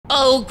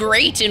Oh,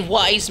 great and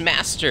wise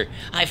master,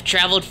 I've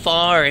traveled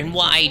far and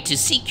wide to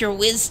seek your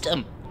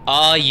wisdom.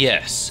 Ah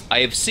yes,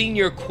 I have seen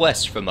your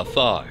quest from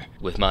afar.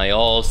 With my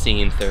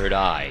all-seeing third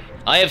eye,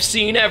 I have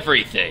seen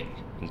everything,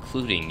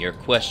 including your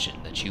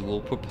question that you will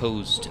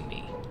propose to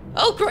me.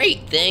 Oh,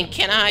 great, then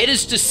can I— It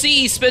is to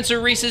see Spencer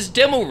Reese's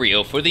demo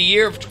reel for the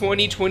year of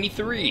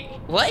 2023.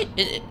 What?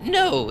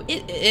 No,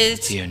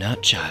 it's— Fear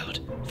not, child,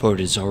 for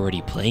it is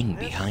already playing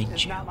behind you.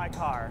 This is not my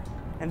car,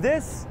 and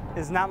this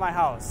is not my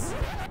house.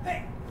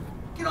 Hey,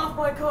 get off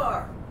my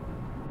car!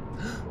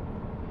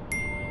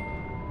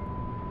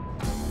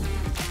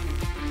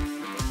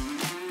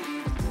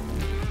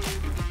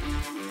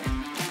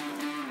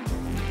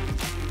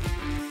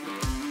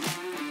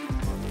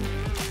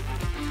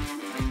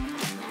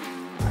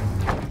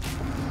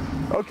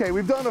 Okay,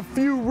 we've done a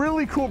few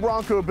really cool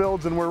Bronco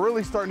builds and we're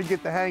really starting to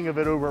get the hang of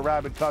it over at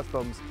Rabbit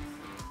Customs.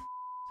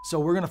 So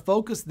we're gonna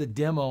focus the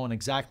demo on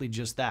exactly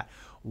just that,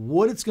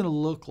 what it's gonna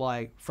look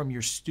like from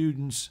your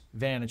student's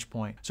vantage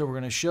point. So we're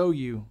gonna show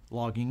you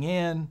logging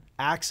in,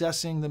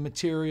 accessing the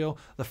material.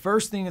 The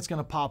first thing that's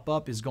gonna pop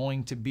up is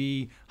going to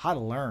be how to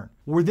learn.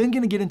 We're then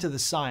gonna get into the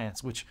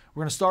science, which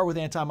we're gonna start with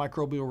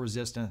antimicrobial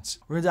resistance.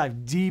 We're gonna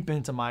dive deep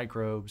into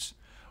microbes.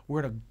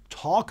 We're gonna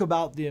talk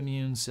about the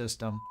immune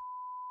system.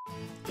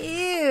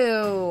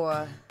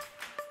 Ew.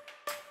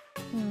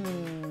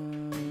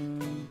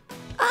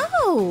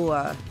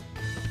 Oh.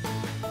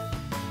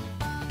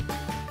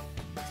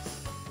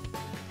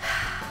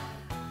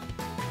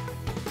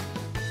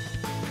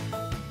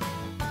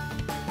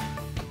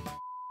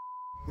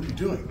 What are you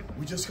doing?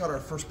 We just got our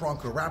first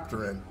Bronco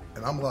Raptor in,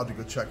 and I'm allowed to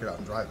go check it out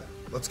and drive it.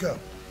 Let's go.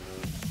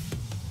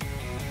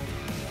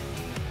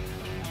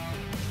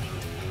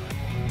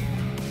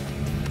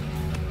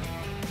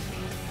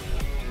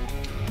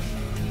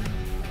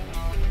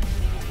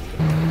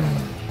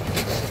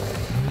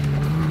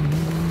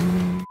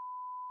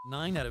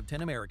 Nine out of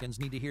 10 Americans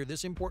need to hear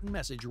this important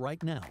message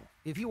right now.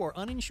 If you are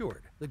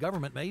uninsured, the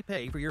government may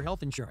pay for your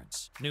health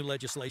insurance. New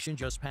legislation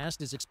just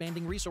passed is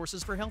expanding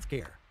resources for health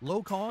care.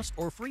 Low cost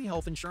or free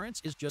health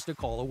insurance is just a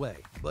call away.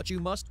 But you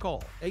must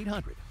call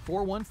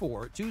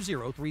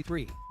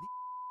 800-414-2033.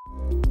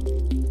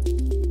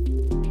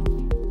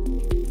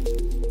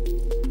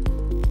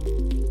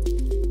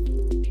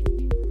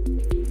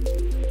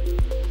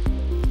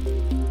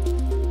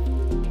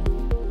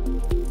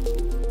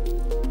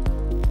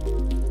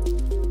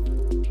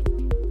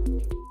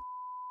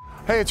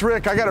 Hey, it's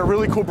Rick. I got a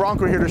really cool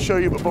Bronco here to show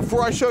you, but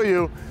before I show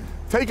you,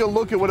 take a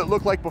look at what it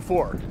looked like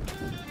before.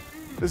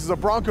 This is a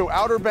Bronco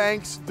Outer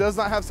Banks, does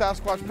not have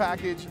Sasquatch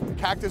package,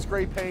 cactus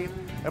gray paint,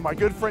 and my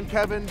good friend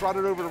Kevin brought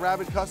it over to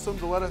Rabbit Custom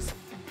to let us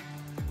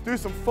do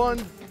some fun,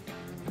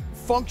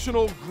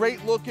 functional,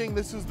 great looking.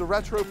 This is the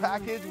retro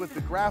package with the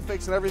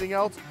graphics and everything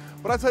else.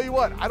 But I tell you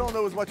what, I don't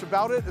know as much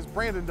about it as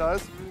Brandon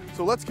does,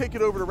 so let's kick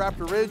it over to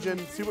Raptor Ridge and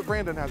see what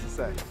Brandon has to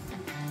say.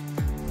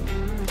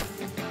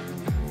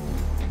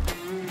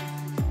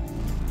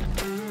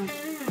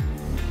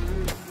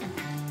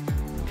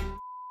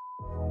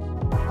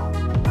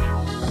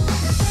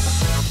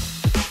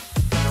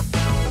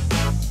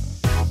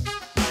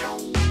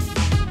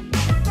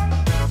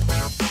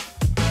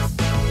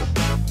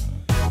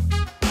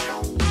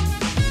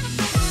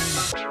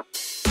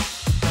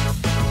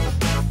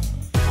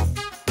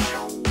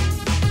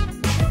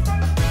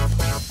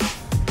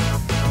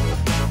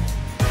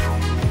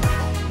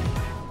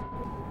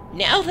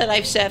 Now that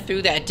I've sat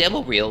through that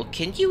demo reel,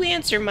 can you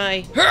answer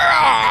my—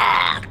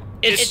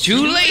 It's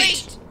too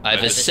late!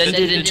 I've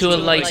ascended into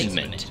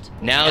enlightenment.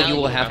 Now you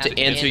will have to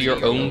answer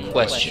your own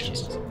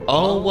questions,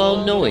 all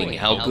while knowing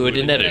how good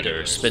an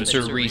editor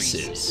Spencer Reese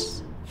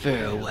is.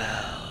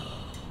 Farewell.